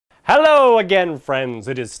Hello again, friends.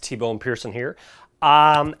 It is T-Bone Pearson here.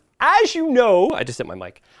 As you know, I just hit my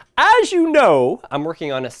mic. As you know, I'm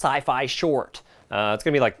working on a sci-fi short. It's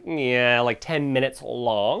gonna be like 10 minutes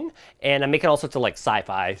long, and I'm making all sorts of like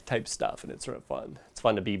sci-fi type stuff, and it's sort of fun. It's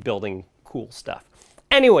fun to be building cool stuff.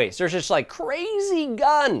 Anyways, there's this like crazy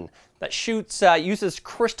gun that shoots, uses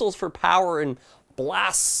crystals for power and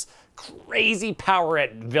blasts crazy power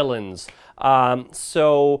at villains.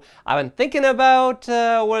 So I've been thinking about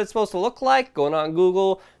what it's supposed to look like, going on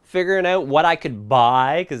Google, figuring out what I could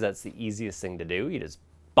buy, because that's the easiest thing to do. You just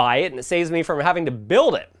buy it and it saves me from having to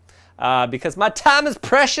build it. Because my time is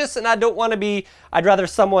precious and I don't want to be, I'd rather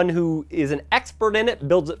someone who is an expert in it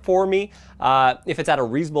builds it for me. If it's at a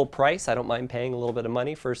reasonable price, I don't mind paying a little bit of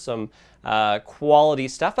money for some quality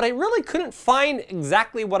stuff, but I really couldn't find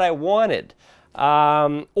exactly what I wanted.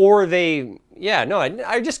 I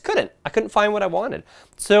just couldn't. I couldn't find what I wanted.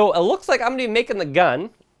 So it looks like I'm gonna be making the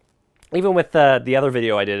gun. Even with the other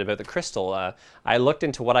video I did about the crystal, I looked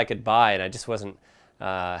into what I could buy and I just wasn't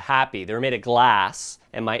happy. They were made of glass,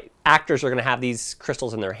 and my actors are gonna have these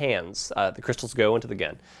crystals in their hands. The crystals go into the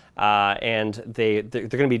gun. And they're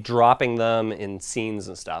gonna be dropping them in scenes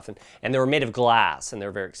and stuff. And they were made of glass and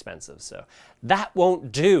they're very expensive. So that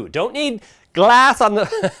won't do. Don't need glass on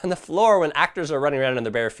the, on the floor when actors are running around in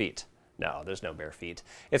their bare feet. No, there's no bare feet.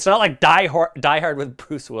 It's not like Die Hard with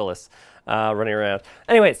Bruce Willis running around.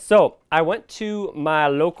 Anyway, so I went to my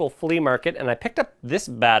local flea market and I picked up this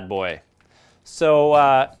bad boy.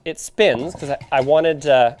 So it spins because I wanted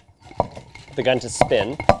the gun to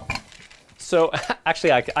spin. So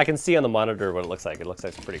actually I can see on the monitor what it looks like. It looks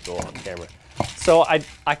like it's pretty cool on camera. So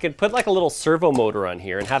I could put like a little servo motor on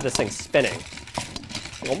here and have this thing spinning.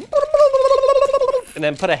 And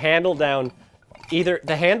then put a handle down. Either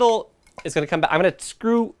the handle is gonna come back. I'm gonna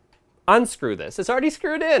unscrew this. It's already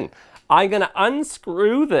screwed in. I'm gonna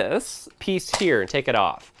unscrew this piece here and take it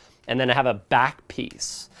off. And then I have a back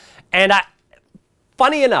piece. And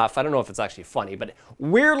funny enough, I don't know if it's actually funny, but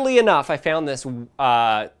weirdly enough, I found this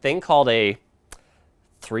thing called a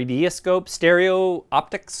 3D-oscope, stereo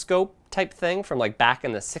optic scope type thing from like back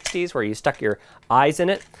in the 60s where you stuck your eyes in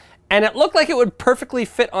it. And it looked like it would perfectly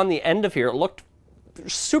fit on the end of here. It looked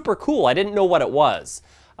super cool. I didn't know what it was.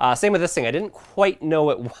 Same with this thing. I didn't quite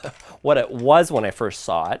know what it was when I first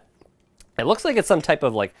saw it. It looks like it's some type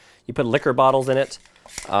of like, you put liquor bottles in it.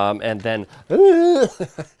 And then,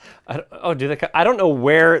 I don't know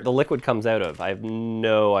where the liquid comes out of. I have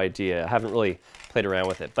no idea. I haven't really played around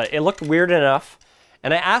with it, but it looked weird enough.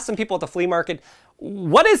 And I asked some people at the flea market,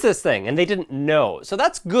 what is this thing? And they didn't know. So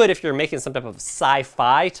that's good if you're making some type of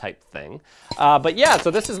sci-fi type thing. But yeah, so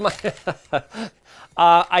this is my,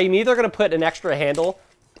 I'm either gonna put an extra handle,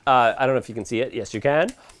 I don't know if you can see it. Yes, you can.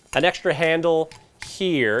 An extra handle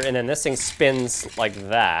here, and then this thing spins like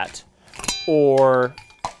that. Or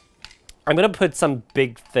I'm gonna put some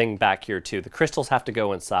big thing back here too. The crystals have to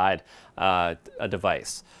go inside a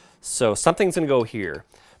device. So something's gonna go here,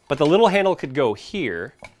 but the little handle could go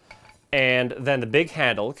here, and then the big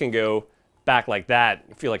handle can go back like that.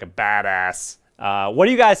 You feel like a badass. What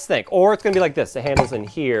do you guys think? Or it's gonna be like this, the handle's in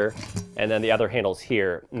here, and then the other handle's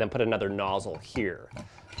here, and then put another nozzle here.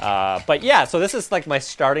 But yeah, so this is like my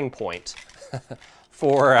starting point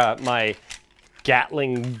for my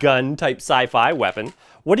Gatling gun type sci-fi weapon.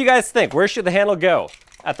 What do you guys think? Where should the handle go?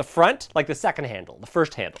 At the front, like the second handle, the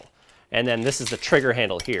first handle. And then this is the trigger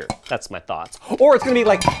handle here. That's my thoughts. Or it's gonna be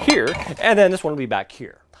like here, and then this one will be back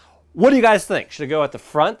here. What do you guys think? Should it go at the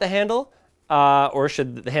front, the handle, or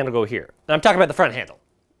should the handle go here? And I'm talking about the front handle.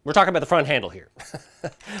 We're talking about the front handle here.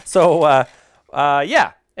 So,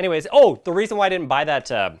 yeah. Anyways, oh, the reason why I didn't buy that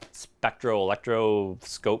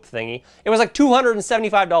electroscope thingy, it was like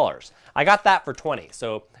 $275. I got that for 20,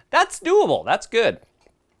 so that's doable. That's good.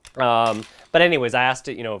 But anyways, I asked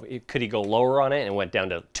it, you know, could he go lower on it, and it went down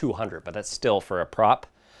to 200, but that's still for a prop,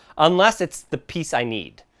 unless it's the piece I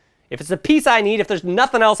need. If it's the piece I need, if there's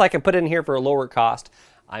nothing else I can put in here for a lower cost,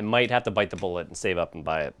 I might have to bite the bullet and save up and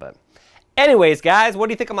buy it. But anyways, guys, what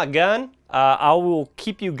do you think of my gun? I will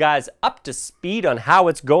keep you guys up to speed on how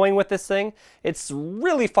it's going with this thing. It's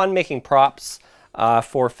really fun making props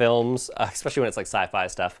for films, especially when it's like sci-fi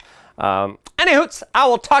stuff. Anywhoots, I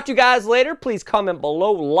will talk to you guys later. Please comment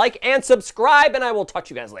below, like, and subscribe, and I will talk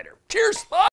to you guys later. Cheers! Bye!